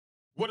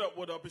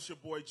What up? It's your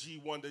boy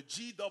G Wunder.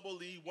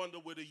 G-double-E, Wunder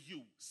with a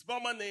U. Spell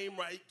my name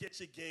right, get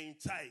your game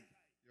tight.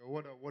 Yo,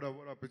 what up?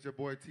 It's your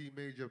boy T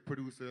Major,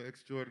 producer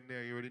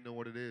extraordinaire. You already know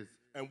what it is.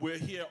 And we're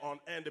here on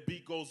And the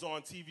Beat Goes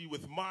On TV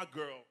with my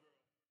girl,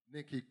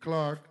 Nikki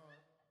Clark.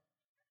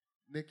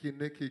 Nikki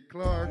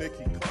Clark.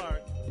 Nikki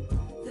Clark.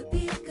 The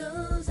beat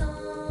goes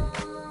on.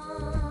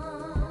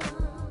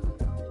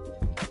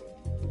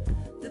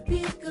 The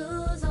beat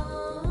goes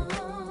on.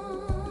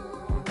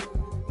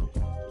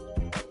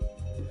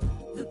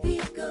 The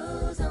beat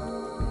goes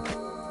on.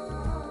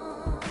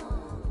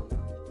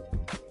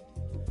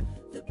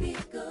 The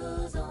beat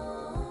goes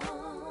on.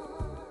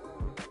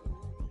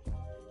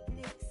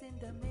 Nick's in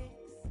the mix.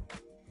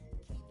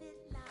 Keep it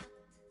locked.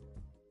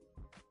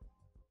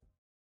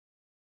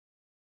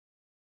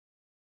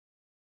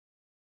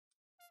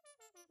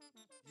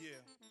 Yeah,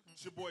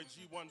 it's your boy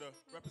G Wunder,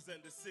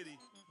 representing the city.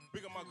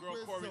 Big up my girl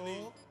Corey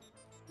Lee.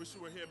 Wish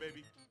you were here,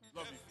 baby.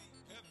 Love you.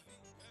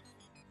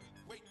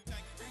 I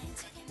ain't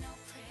taking no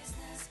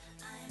prisoners.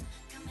 I'm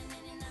coming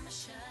in and I'ma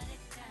shut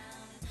it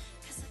down.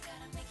 'Cause I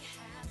gotta make it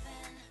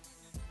happen.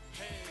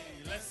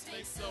 Hey, let's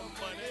make some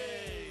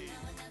money.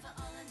 Now or never,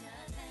 all or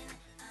nothing.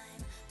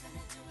 I'm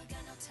gonna do it,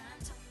 got no time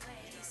to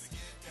waste.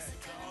 'Cause I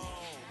gotta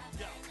make it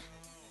happen.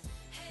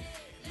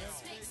 Hey,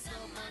 let's make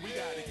some money. We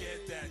gotta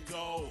get that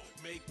dough,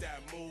 make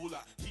that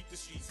moolah. Keep the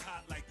streets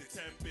hot like the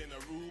temp in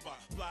Aruba.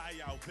 Fly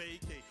out,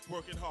 vacate,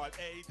 working hard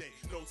a day.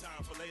 No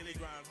time for lay,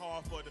 grind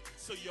hard for the.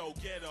 So yo,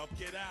 get up,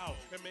 get out,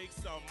 and make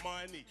some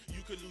money.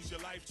 You could lose your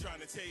life trying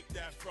to take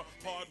that from.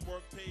 Hard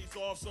work pays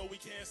off, so we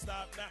can't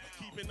stop now.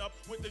 Keeping up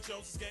with the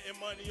Joneses, getting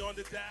money on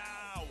the Dow.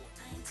 I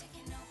ain't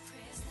taking no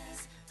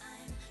prisoners.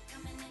 I'm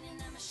coming in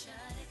and I'ma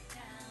shut it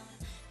down.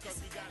 'Cause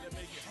we gotta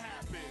make it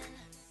happen.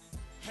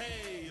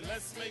 Hey,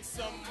 let's make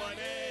some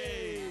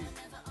money. Now or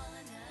never, all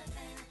or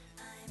nothing.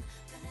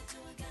 I'm gonna do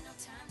it, got no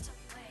time to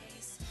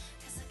waste.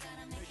 'Cause I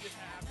gotta make it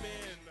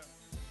happen.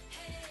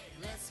 Hey,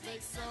 let's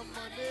make some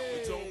money.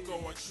 But don't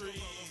go on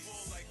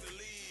trees. Like the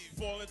leaves.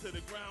 Fall into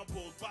the ground,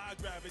 pulled by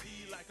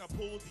gravity. Like I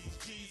pulled these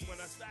G's when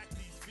I stack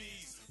these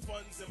V's.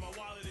 Funds in my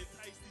wallet,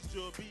 entice these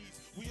jubbies.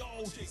 We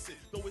all chase it,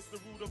 though it's the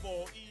root of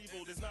all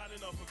evil. There's not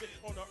enough of it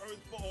on the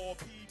earth for all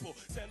people.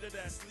 Tender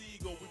that's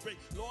legal. We break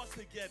laws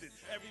to get it.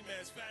 Every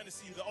man's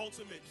fantasy, the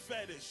ultimate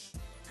fetish.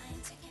 I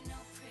ain't taking no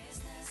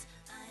prisoners.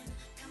 I'm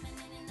coming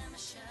in and I'ma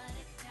shut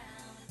it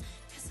down.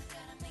 'Cause I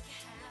gotta make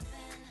it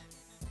happen.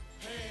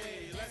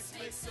 Hey, let's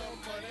make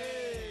some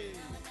money.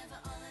 Now or never,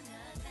 all or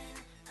nothing.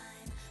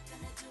 I'm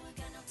gonna do it,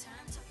 got no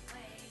time to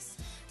waste.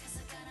 'Cause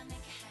I gotta make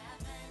it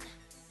happen.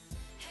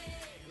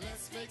 Hey,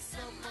 let's make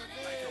some money.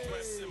 Like a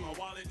rest in my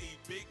wallet, need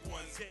big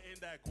ones. Getting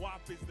that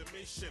guap is the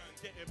mission.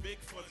 Getting big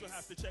funds, you'll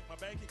have to check my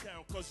bank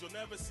account. 'Cause you'll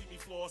never see me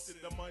flossing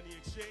the money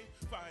exchange.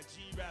 Find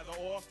G rather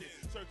often.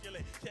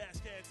 Circulate cash,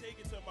 can't take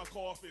it to my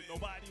coffin.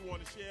 Nobody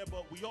wanna share,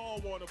 but we all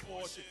want a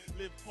portion.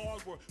 Live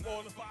hard work,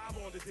 on the 5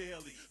 on the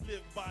daily.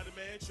 Live by the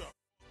mantra,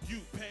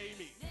 you pay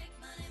me. Make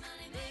money,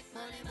 money, make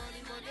money,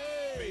 money,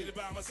 money. Made it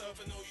by myself,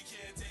 I know you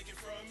can't take it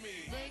from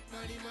me. Make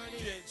money, money.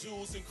 Get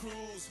jewels and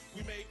cruise.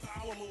 We make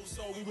power moves,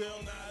 so we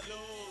will not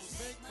lose.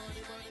 Make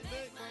money, money,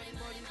 make money,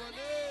 money, money.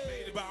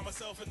 Made it by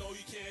myself, I know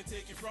you can't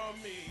take it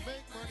from me.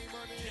 Make money,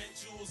 money. Get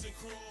jewels and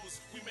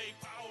cruise. We make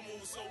power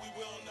moves, so we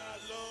will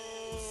not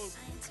lose.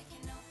 I ain't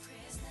taking no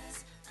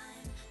prisoners.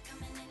 I'm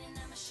coming in and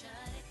I'ma shut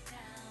it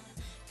down.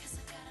 'Cause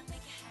I gotta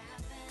make it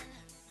happen.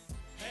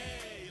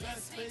 Hey,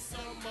 let's make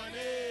some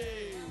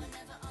money. Now or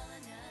never, all or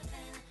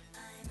nothing.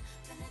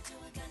 I'm gonna do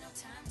it, got no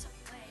time to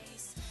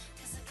waste.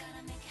 'Cause I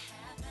gotta make it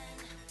happen.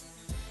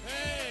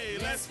 Hey,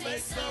 let's make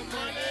some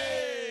money.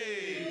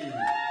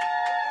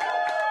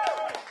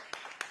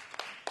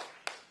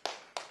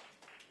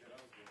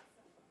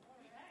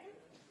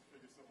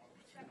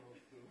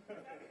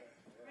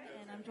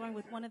 And I'm joined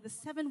with one of the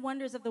 7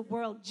 wonders of the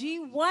world, G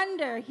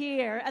Wunder,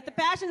 here at the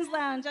Passions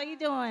Lounge. How you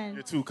doing?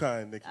 You're too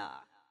kind, Nikki.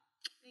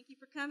 Thank you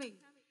for coming.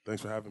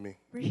 Thanks for having me.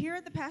 We're here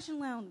at the Passion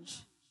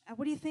Lounge.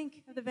 What do you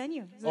think of the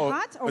venue? Is it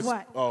hot or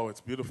what? Oh,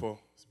 it's beautiful.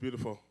 It's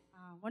beautiful.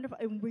 Wonderful.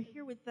 And we're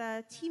here with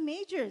T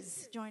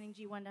Majors joining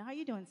G Wunder. How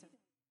you doing, sir?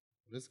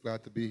 I'm just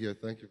glad to be here.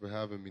 Thank you for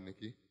having me,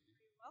 Nikki.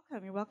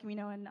 Welcome. You're welcome. You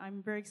know, and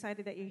I'm very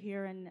excited that you're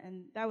here.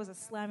 And that was a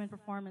slamming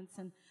performance.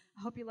 And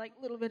I hope you like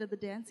a little bit of the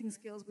dancing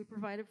skills we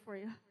provided for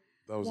you.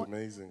 That was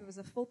amazing. It was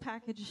a full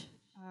package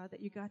that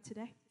you got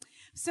today.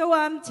 So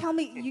tell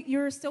me,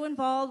 you're still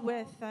involved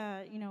with,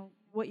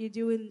 what you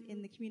do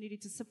in the community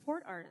to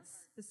support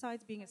artists,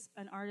 besides being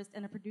an artist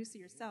and a producer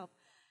yourself.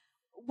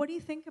 What do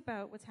you think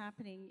about what's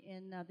happening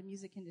in the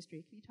music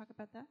industry? Can you talk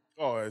about that?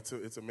 Oh,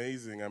 it's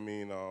amazing. I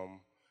mean,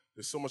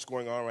 there's so much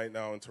going on right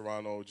now in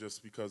Toronto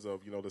just because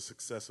of, the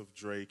success of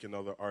Drake and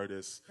other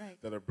artists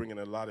that are bringing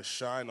a lot of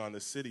shine on the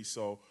city.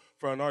 So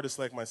for an artist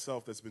like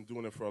myself that's been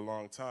doing it for a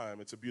long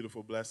time, it's a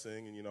beautiful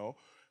blessing. And,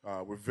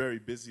 we're very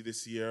busy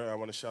this year. I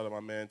want to shout out my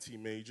man, T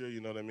Major,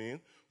 you know what I mean?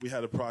 We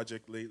had a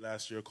project late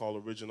last year called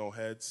Original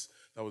Heads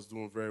that was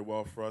doing very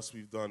well for us.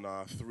 We've done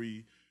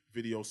 3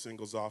 video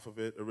singles off of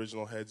it,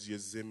 Original Heads,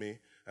 Yazimi,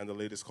 and the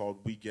latest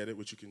called We Get It,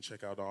 which you can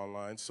check out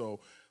online. So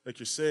like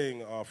you're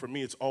saying, for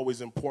me, it's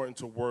always important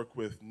to work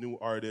with new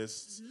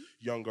artists,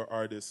 younger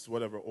artists,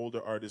 whatever,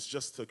 older artists,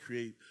 just to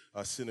create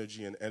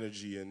synergy and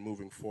energy and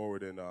moving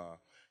forward and,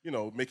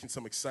 making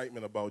some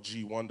excitement about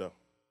G Wunder.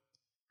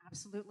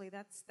 Absolutely.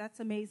 That's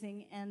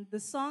amazing. And the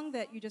song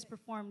that you just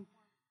performed,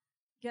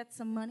 Get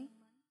Some Money?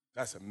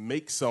 That's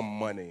Make Some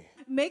Money.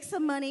 Make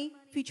Some Money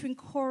featuring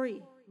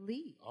Corey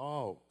Lee.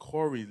 Oh,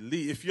 Corey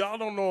Lee. If y'all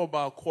don't know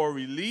about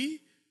Corey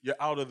Lee, you're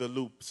out of the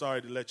loop.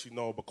 Sorry to let you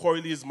know. But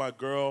Corey Lee is my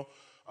girl.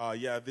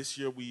 This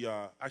year we,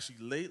 actually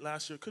late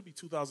last year, could be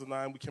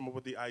 2009, we came up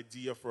with the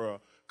idea for a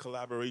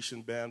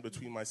collaboration band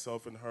between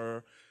myself and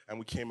her. And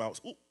we came out,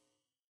 we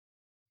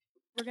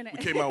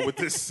came out with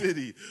this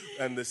city.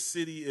 And the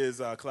city is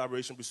a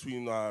collaboration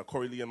between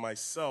Corey Lee and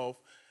myself.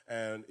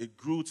 And it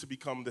grew to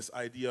become this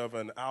idea of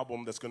an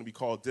album that's going to be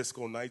called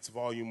Disco Nights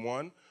Volume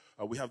 1.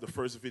 We have the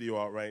first video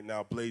out right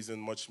now,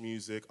 blazing much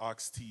music,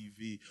 Ox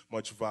TV,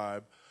 much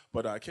vibe.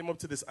 But I came up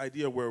to this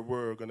idea where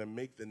we're going to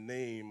make the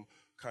name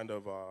kind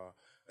of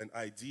an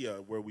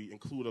idea where we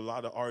include a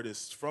lot of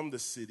artists from the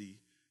city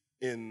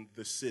in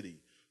the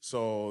city.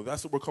 So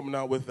that's what we're coming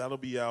out with. That'll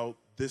be out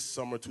this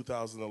summer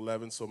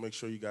 2011, so make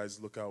sure you guys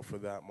look out for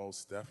that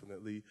most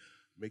definitely.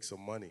 Make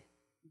some money.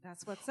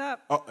 That's what's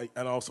up. Oh,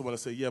 and I also want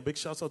to say, big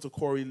shouts out to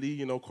Corey Lee.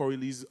 You know, Corey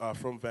Lee's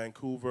from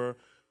Vancouver,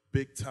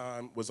 big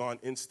time, was on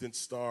Instant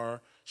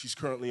Star. She's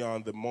currently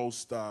on the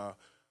most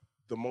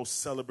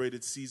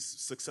celebrated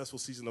successful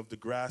season of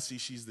Degrassi.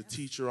 She's the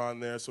teacher on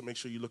there, so make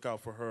sure you look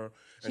out for her.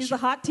 She's the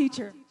hot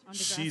teacher on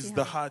Degrassi. She's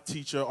the hot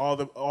teacher. All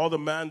the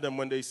mandem,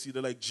 when they see,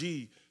 they're like,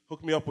 gee,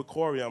 hook me up with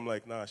Corey. I'm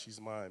like, nah,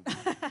 she's mine.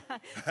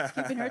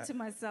 Keeping her to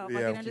myself. Yeah,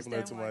 I can I'm keeping her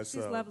understand to why.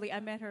 myself. She's lovely. I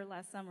met her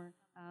last summer.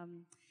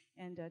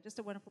 And just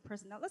a wonderful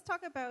person. Now, let's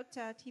talk about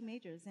T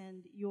Majors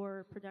and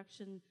your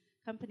production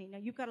company. Now,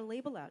 you've got a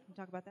label out. Can you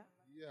talk about that?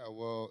 Yeah,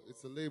 well,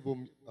 it's a label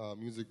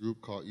music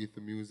group called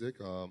Ether Music.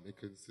 It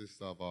consists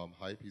of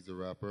Hype, he's a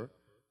rapper,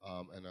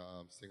 and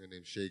a singer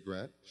named Shay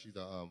Grant. She's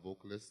a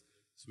vocalist,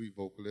 sweet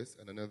vocalist,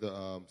 and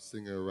another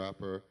singer,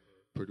 rapper,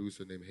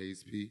 producer named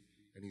Hayes P,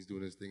 and he's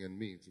doing his thing in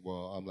me.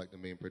 Well, I'm like the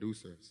main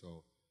producer,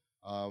 so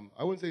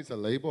I wouldn't say it's a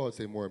label. I'd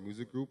say more a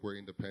music group. We're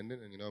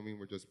independent, and you know what I mean?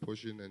 We're just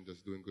pushing and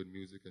just doing good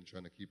music and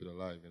trying to keep it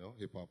alive, you know?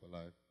 Hip-hop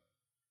alive.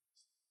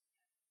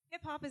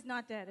 Hip-hop is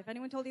not dead. If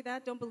anyone told you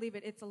that, don't believe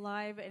it. It's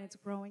alive, and it's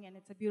growing, and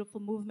it's a beautiful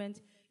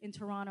movement in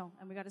Toronto,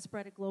 and we got to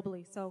spread it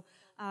globally. So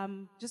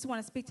just want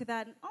to speak to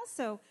that. And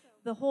also,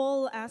 the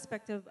whole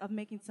aspect of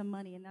making some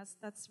money, and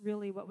that's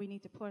really what we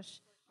need to push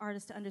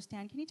artists to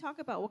understand. Can you talk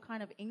about what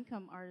kind of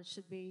income artists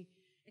should be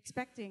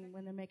expecting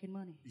when they're making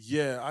money?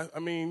 Yeah, I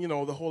mean, you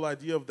know, the whole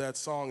idea of that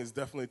song is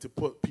definitely to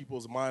put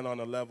people's mind on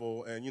a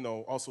level and, you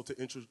know, also to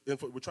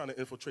we're trying to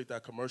infiltrate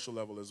that commercial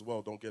level as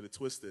well. Don't get it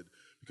twisted,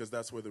 because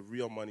that's where the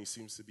real money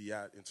seems to be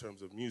at in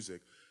terms of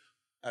music.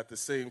 At the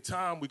same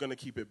time, we're going to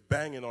keep it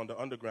banging on the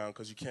underground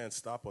because you can't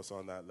stop us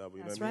on that level.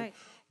 You That's know what I mean?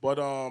 But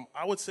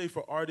I would say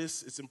for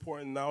artists, it's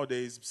important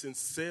nowadays, since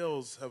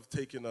sales have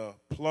taken a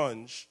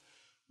plunge,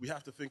 we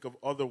have to think of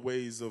other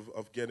ways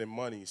of getting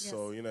money. Yes.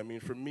 So, you know what I mean?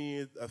 For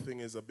me,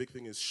 a big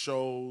thing is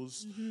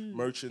shows,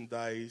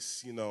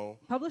 merchandise, you know.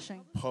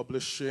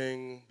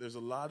 Publishing. There's a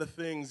lot of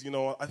things, you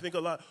know. I think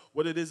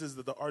what it is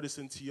that the artists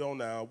in TO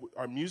now,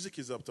 our music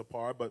is up to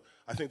par, but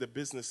I think the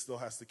business still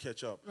has to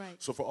catch up. Right.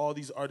 So for all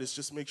these artists,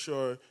 just make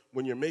sure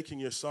when you're making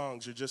your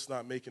songs, you're just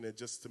not making it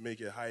just to make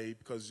it hype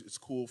because it's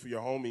cool for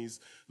your homies.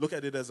 Look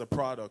at it as a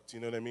product, you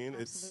know what I mean?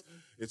 Absolutely.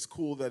 It's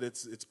cool that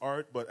it's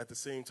art, but at the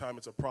same time,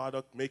 it's a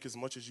product. Make as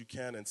much as you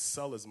can and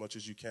sell as much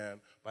as you can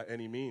by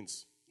any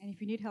means. And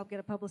if you need help, get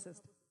a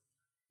publicist.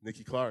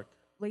 Nikki Clark.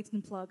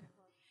 Blatant plug.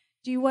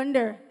 G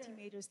Wunder, T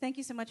Majors, thank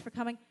you so much for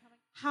coming.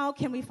 How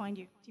can we find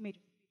you, T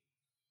Majors?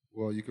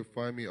 Well, you can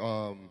find me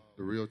on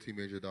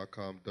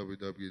therealtmajor.com,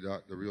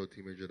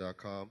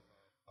 www.therealtmajor.com.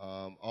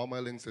 All my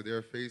links are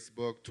there,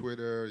 Facebook,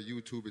 Twitter,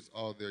 YouTube, it's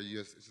all there.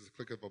 Yes, it's just a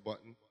click of a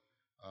button.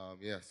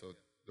 So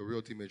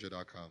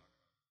therealtmajor.com.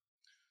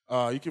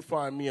 You can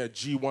find me at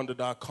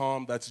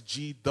gwunder.com. That's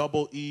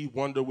G-E-E,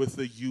 Wunder with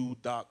a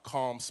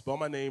U.com. Spell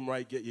my name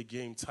right, get your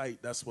game tight.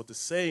 That's what the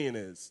saying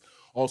is.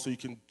 Also, you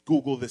can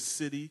Google the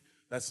city.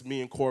 That's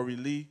me and Corey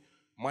Lee.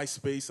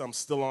 MySpace, I'm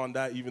still on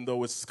that, even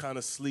though it's kind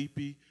of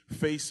sleepy.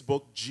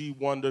 Facebook, G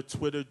Wunder.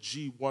 Twitter,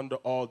 G Wunder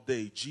all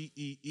day.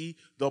 GEEWUNDER.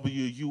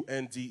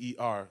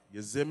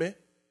 You see me?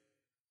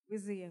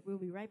 We'll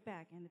be right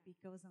back, and the beat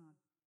goes on.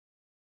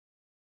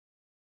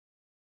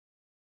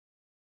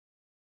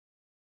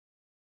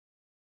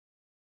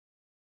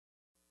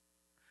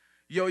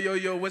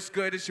 Yo, what's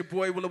good? It's your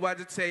boy, Willy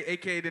Watata,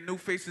 a.k.a. the new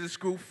face of the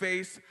screw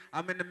face.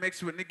 I'm in the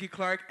mix with Nikki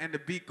Clark, and the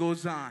beat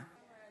goes on.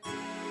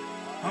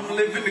 I'm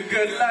living the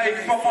good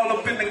life. I'm all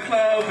up in the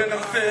club, and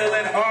I'm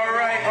feeling all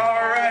right.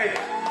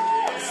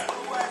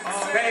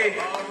 Hey,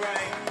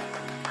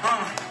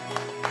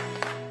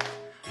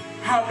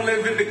 I'm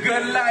living the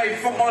good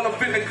life. I'm all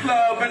up in the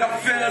club, and I'm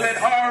feeling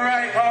all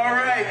right.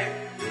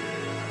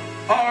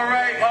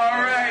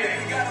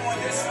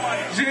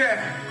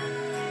 Yeah.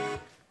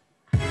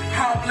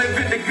 I'm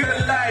living the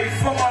good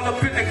life. I'm all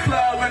up in the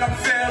club and I'm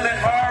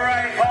feeling all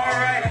right.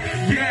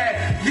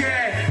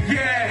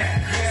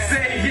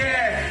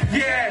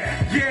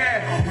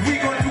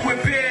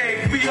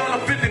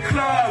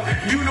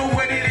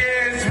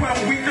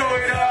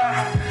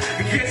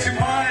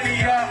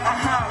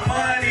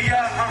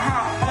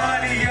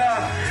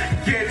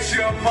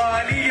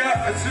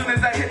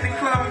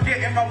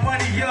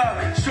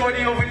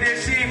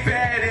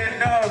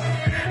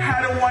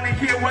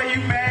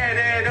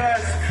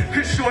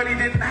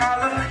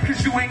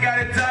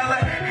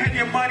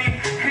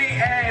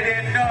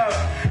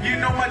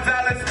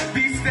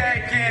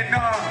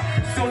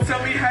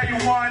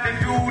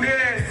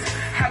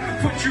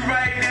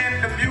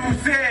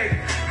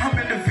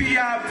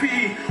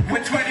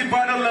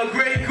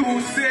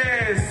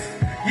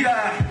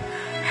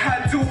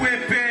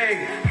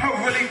 say, I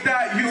really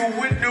thought you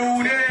would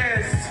do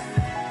this.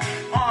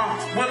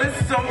 Well,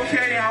 it's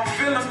okay, I'm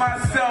feeling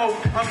myself.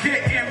 I'm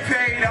getting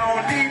paid, I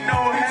don't need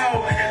no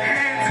help.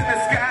 Hands in the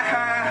sky,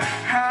 high,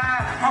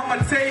 high. I'ma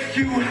take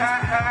you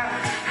high, high,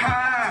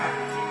 high.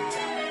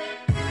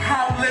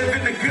 I'm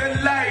living a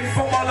good life.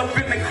 I'm all up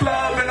in the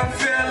club and I'm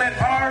feeling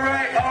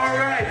alright,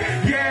 alright.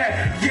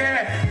 Yeah,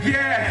 yeah,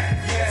 yeah.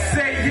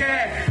 Say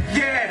yeah,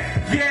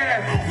 yeah,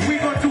 yeah. We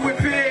gon' do it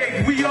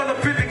big. We all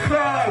up in the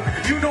club.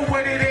 You know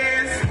what it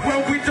is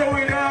when we throw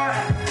it up.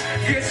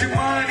 Get your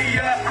money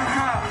up,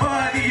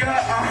 money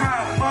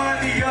up,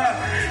 money up.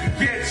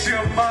 Get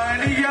your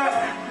money up.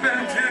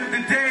 In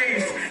the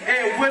days,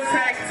 it was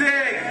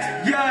hectic.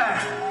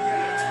 Yeah,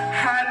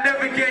 I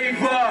never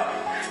gave up.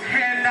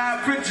 And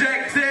I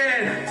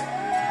projected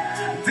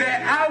that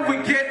I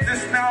would get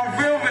this now,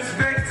 real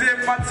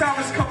respected. My time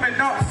is coming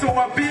up, so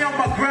I'll be on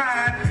my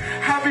grind.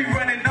 I'll be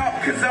running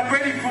up, cause I'm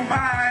ready for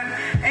mine.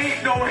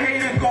 Ain't no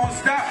hater gonna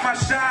stop my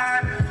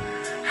shine.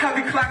 I'll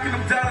be clocking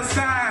them dollar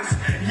signs.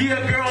 Yeah,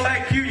 a girl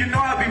like you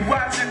know I'll be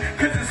watching,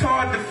 cause it's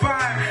hard to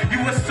find. You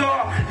a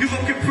star, you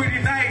looking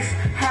pretty nice.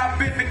 Hop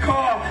in the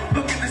car,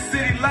 look at the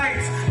city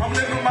lights. I'm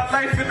living my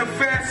life in the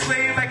fast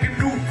lane like a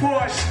new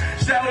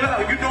Porsche. Shout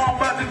out, you know I'm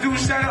about to do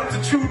shout out to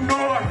True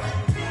North.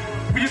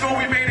 You know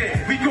we made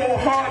it, we go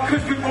hard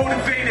cause we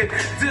motivated.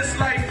 This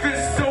life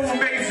is so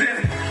amazing.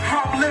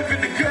 I'm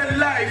living the good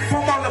life.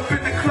 I'm all up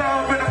in the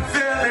club and I'm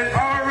feeling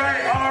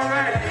alright,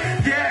 alright.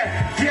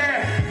 Yeah,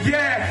 yeah,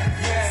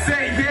 yeah.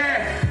 Say yeah,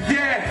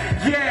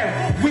 yeah,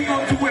 yeah. We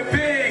gon' do it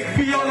big.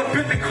 We all up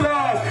in the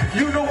club.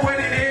 You know what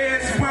it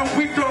is when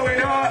we throw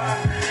it up.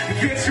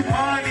 Get your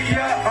money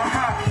up,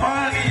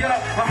 money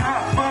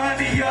up,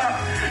 money up.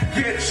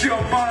 Get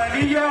your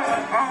money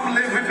up. I'm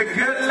living the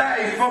good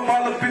life. I'm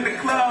all up in the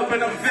club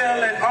and I'm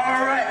feeling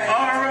alright,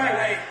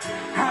 alright.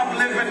 I'm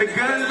living the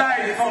good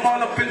life. I'm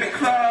all up in the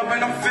club.